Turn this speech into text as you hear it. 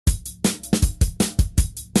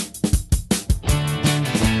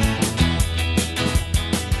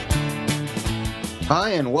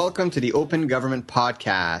Hi, and welcome to the Open Government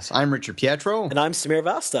Podcast. I'm Richard Pietro. And I'm Samir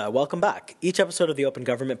Vasta. Welcome back. Each episode of the Open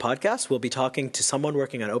Government Podcast, we'll be talking to someone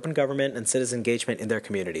working on open government and citizen engagement in their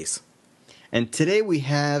communities. And today we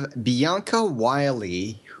have Bianca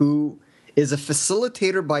Wylie, who is a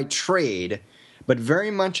facilitator by trade, but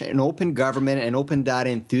very much an open government and open data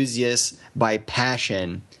enthusiast by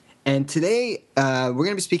passion. And today we're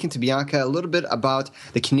going to be speaking to Bianca a little bit about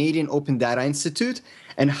the Canadian Open Data Institute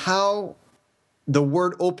and how the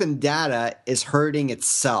word open data is hurting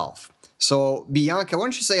itself. So, Bianca, why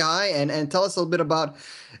don't you say hi and tell us a little bit about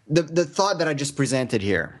the thought that I just presented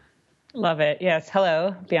here. Love it. Yes.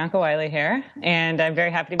 Hello, Bianca Wylie here. And I'm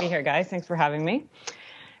very happy to be here, guys. Thanks for having me.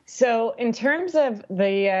 So in terms of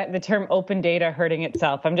the term open data hurting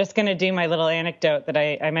itself, I'm just going to do my little anecdote that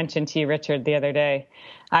I mentioned to you, Richard, the other day.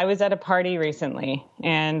 I was at a party recently,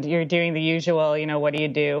 and you're doing the usual, what do you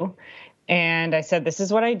do? And I said, this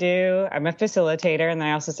is what I do. I'm a facilitator. And then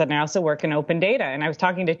I also said, and I also work in open data. And I was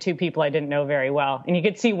talking to two people I didn't know very well. And you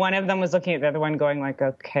could see one of them was looking at the other one going like,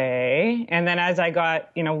 okay. And then as I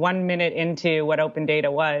got, 1 minute into what open data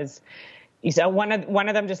was, you said one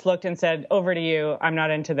of them just looked and said, over to you. I'm not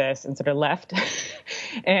into this, and sort of left.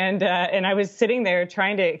 and I was sitting there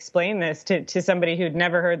trying to explain this to somebody who'd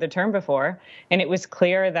never heard the term before. And it was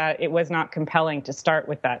clear that it was not compelling to start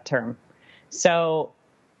with that term. So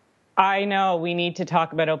I know we need to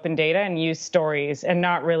talk about open data and use stories and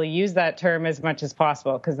not really use that term as much as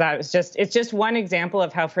possible, because it's just one example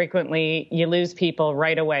of how frequently you lose people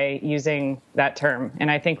right away using that term. And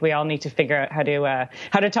I think we all need to figure out how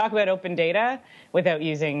to talk about open data without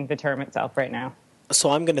using the term itself right now. So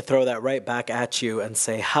I'm going to throw that right back at you and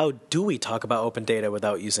say, how do we talk about open data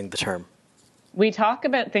without using the term? We talk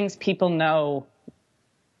about things people know,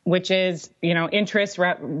 which is, interest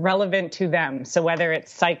relevant to them. So whether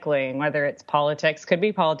it's cycling, whether it's politics, could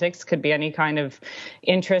be any kind of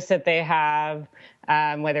interest that they have,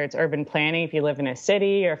 whether it's urban planning, if you live in a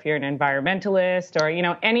city, or if you're an environmentalist, or,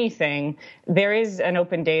 anything, there is an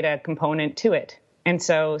open data component to it. And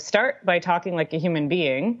so start by talking like a human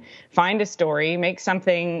being, find a story, make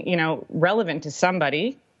something, relevant to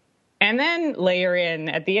somebody, and then layer in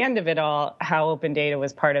at the end of it all how open data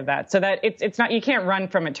was part of that, so that it's not, you can't run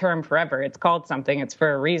from a term forever. It's called something, it's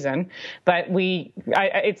for a reason, but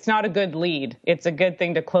it's not a good lead. It's a good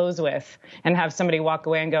thing to close with and have somebody walk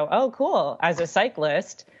away and go, oh, cool. As a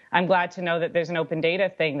cyclist, I'm glad to know that there's an open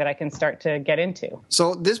data thing that I can start to get into.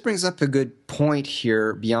 So this brings up a good point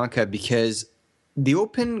here, Bianca, because the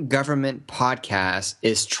Open Government Podcast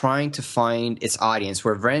is trying to find its audience.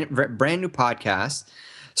 We're a brand new podcast.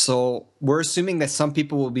 So we're assuming that some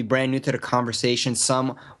people will be brand new to the conversation.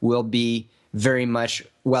 Some will be very much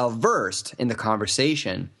well-versed in the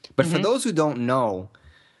conversation. But for those who don't know,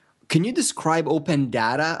 can you describe open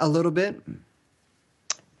data a little bit?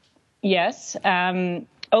 Yes.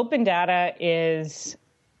 Open data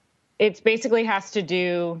it basically has to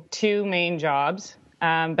do two main jobs.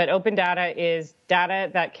 But open data is data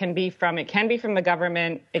that it can be from the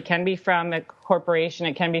government, it can be from a corporation,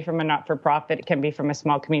 it can be from a not-for-profit, it can be from a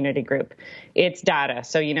small community group. It's data.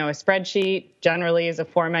 So, a spreadsheet generally is a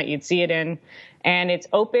format you'd see it in, and it's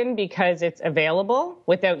open because it's available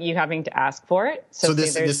without you having to ask for it. So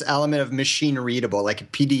this element of machine readable, like a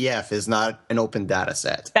PDF, is not an open data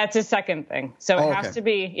set. That's a second thing. So it has to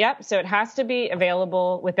be, so it has to be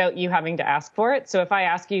available without you having to ask for it. So if I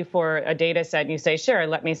ask you for a data set and you say, sure,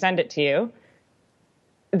 let me send it to you,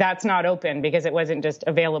 that's not open because it wasn't just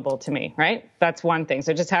available to me, right? That's one thing.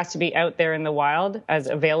 So it just has to be out there in the wild as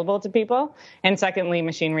available to people. And secondly,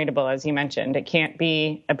 machine readable, as you mentioned. It can't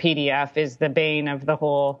be a PDF is the bane of the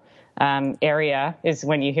whole area, is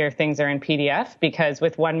when you hear things are in PDF, because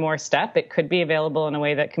with one more step, it could be available in a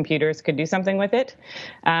way that computers could do something with it.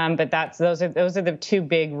 But those are the two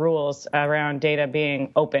big rules around data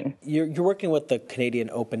being open. You're working with the Canadian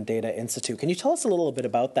Open Data Institute. Can you tell us a little bit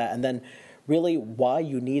about that, and then really why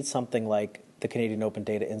you need something like the Canadian Open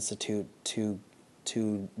Data Institute to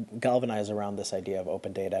galvanize around this idea of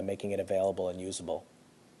open data, making it available and usable?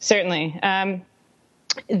 Certainly.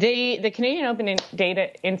 The Canadian Open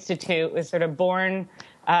Data Institute was sort of born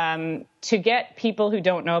to get people who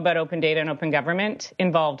don't know about open data and open government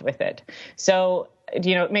involved with it. So,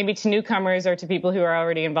 maybe to newcomers or to people who are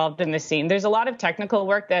already involved in the scene, there's a lot of technical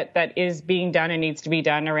work that is being done and needs to be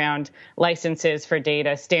done around licenses for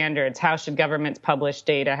data, standards, how should governments publish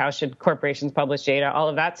data, how should corporations publish data, all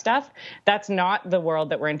of that stuff. That's not the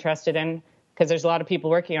world that we're interested in, because there's a lot of people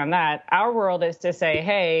working on that. Our world is to say,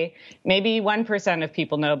 hey, maybe 1% of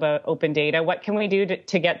people know about open data. What can we do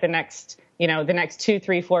to get the next the next 2,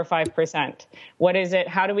 3, 4, 5%? What is it?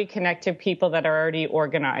 How do we connect to people that are already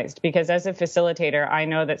organized? Because as a facilitator, I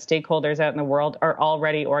know that stakeholders out in the world are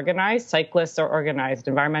already organized. Cyclists are organized.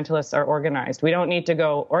 Environmentalists are organized. We don't need to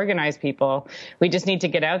go organize people. We just need to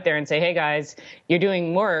get out there and say, hey, guys, you're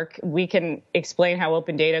doing work. We can explain how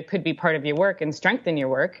open data could be part of your work and strengthen your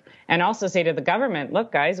work. And also say to the government,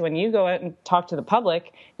 look, guys, when you go out and talk to the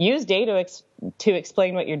public, use data to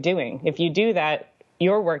explain what you're doing. If you do that,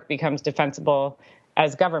 your work becomes defensible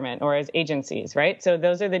as government or as agencies, right? So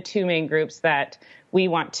those are the two main groups that we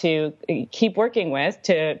want to keep working with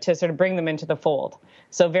to sort of bring them into the fold.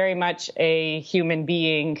 So very much a human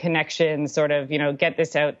being connection, sort of, get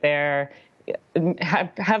this out there,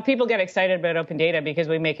 have people get excited about open data because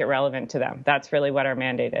we make it relevant to them. That's really what our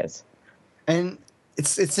mandate is. And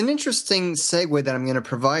it's an interesting segue that I'm going to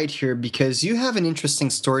provide here because you have an interesting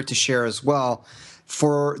story to share as well.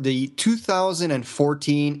 For the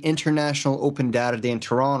 2014 International Open Data Day in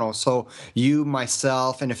Toronto. So you,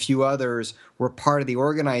 myself, and a few others were part of the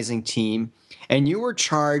organizing team, and you were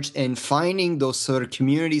charged in finding those sort of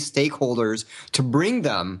community stakeholders to bring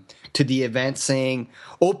them to the event saying,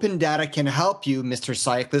 open data can help you, Mr.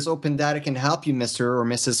 Cyclist, open data can help you, Mr. or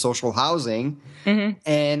Mrs. Social Housing. Mm-hmm.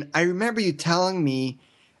 And I remember you telling me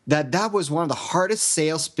that was one of the hardest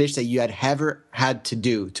sales pitch that you had ever had to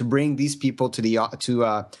do to bring these people to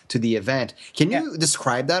the event. Can you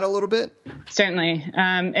describe that a little bit? Certainly,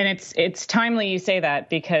 and it's timely you say that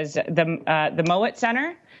because the Mowat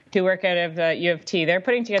Center, who work out of U of T, they're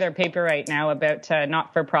putting together a paper right now about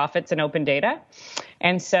not-for-profits and open data,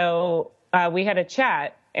 and so we had a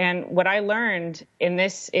chat. And what I learned in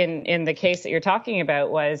the case that you're talking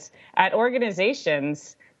about was at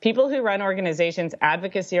organizations. People who run organizations,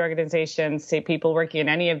 advocacy organizations, say people working in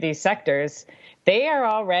any of these sectors, they are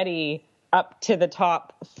already up to the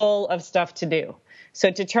top full of stuff to do. So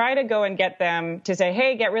to try to go and get them to say,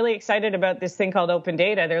 hey, get really excited about this thing called open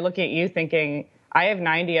data, they're looking at you thinking, I have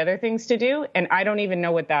 90 other things to do, and I don't even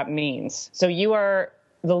know what that means. So you are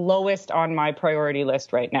the lowest on my priority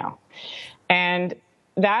list right now. And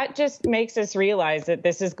that just makes us realize that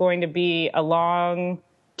this is going to be a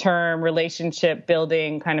long-term relationship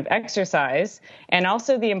building kind of exercise, and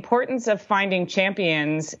also the importance of finding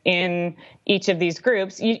champions in each of these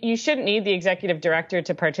groups. You shouldn't need the executive director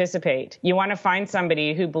to participate. You want to find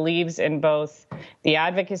somebody who believes in both the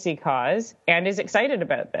advocacy cause and is excited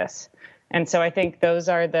about this. And so I think those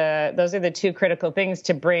are the two critical things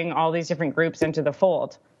to bring all these different groups into the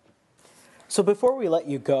fold. So before we let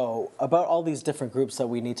you go, about all these different groups that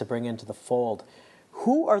we need to bring into the fold,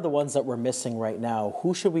 who are the ones that we're missing right now?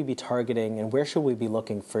 Who should we be targeting, and where should we be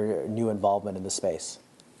looking for new involvement in the space?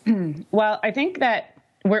 Well, I think that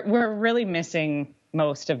we're really missing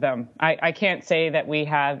most of them. I can't say that we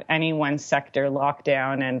have any one sector locked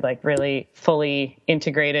down and really fully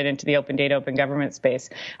integrated into the open data, open government space.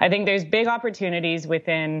 I think there's big opportunities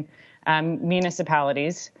within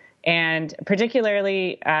municipalities, and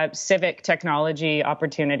particularly civic technology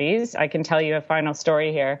opportunities. I can tell you a final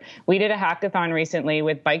story here. We did a hackathon recently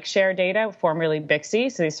with Bike Share Data, formerly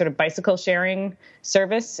Bixi, so these sort of bicycle sharing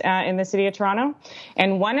service in the city of Toronto.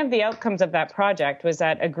 And one of the outcomes of that project was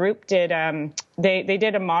that a group did, they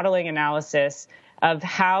did a modeling analysis of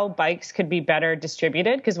how bikes could be better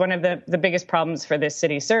distributed, because one of the biggest problems for this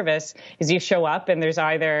city service is you show up and there's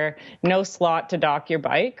either no slot to dock your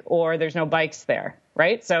bike or there's no bikes there.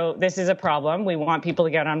 Right? So this is a problem. We want people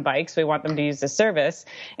to get on bikes. We want them to use the service.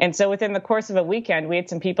 And so within the course of a weekend, we had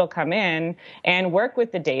some people come in and work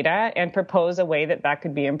with the data and propose a way that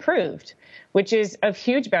could be improved, which is of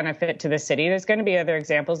huge benefit to the city. There's going to be other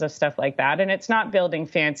examples of stuff like that. And it's not building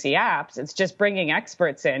fancy apps. It's just bringing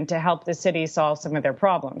experts in to help the city solve some of their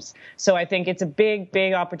problems. So I think it's a big,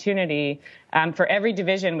 big opportunity for every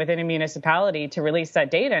division within a municipality to release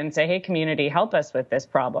that data and say, hey, community, help us with this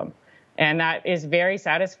problem. And that is very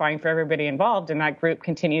satisfying for everybody involved. And that group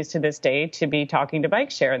continues to this day to be talking to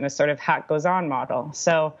Bike Share in this sort of hack goes on model.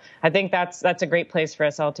 So I think that's a great place for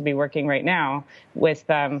us all to be working right now with,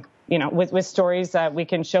 with stories that we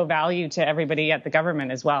can show value to everybody at the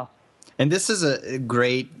government as well. And this is a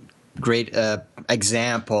great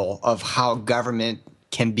example of how government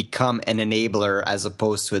can become an enabler as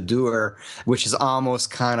opposed to a doer, which is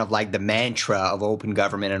almost kind of like the mantra of open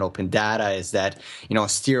government and open data is that,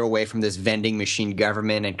 steer away from this vending machine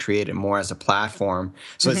government and create it more as a platform.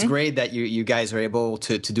 So It's great that you guys are able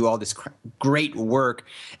to do all this great work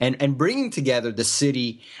and bringing together the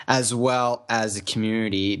city as well as the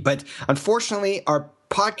community. But unfortunately, our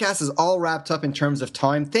podcast is all wrapped up in terms of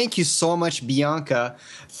time. Thank you so much, Bianca,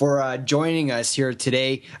 for joining us here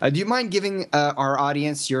today. Do you mind giving our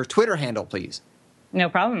audience your Twitter handle, please? No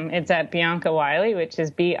problem. It's at Bianca Wylie, which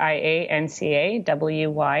is BIANCA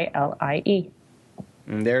WYLIE.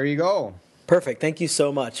 And there you go. Perfect. Thank you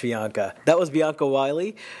so much, Bianca. That was Bianca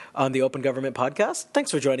Wylie on the Open Government Podcast.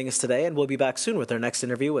 Thanks for joining us today, and we'll be back soon with our next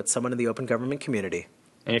interview with someone in the open government community.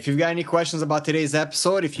 And if you've got any questions about today's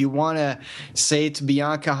episode, if you want to say to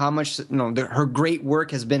Bianca how much her great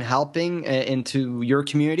work has been helping into your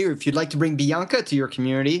community, or if you'd like to bring Bianca to your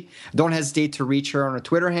community, don't hesitate to reach her on her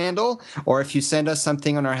Twitter handle, or if you send us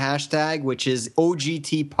something on our hashtag, which is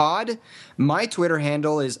OGTPod. My Twitter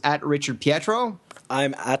handle is @RichardPietro.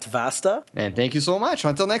 I'm at Vasta. And thank you so much.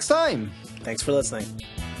 Until next time. Thanks for listening.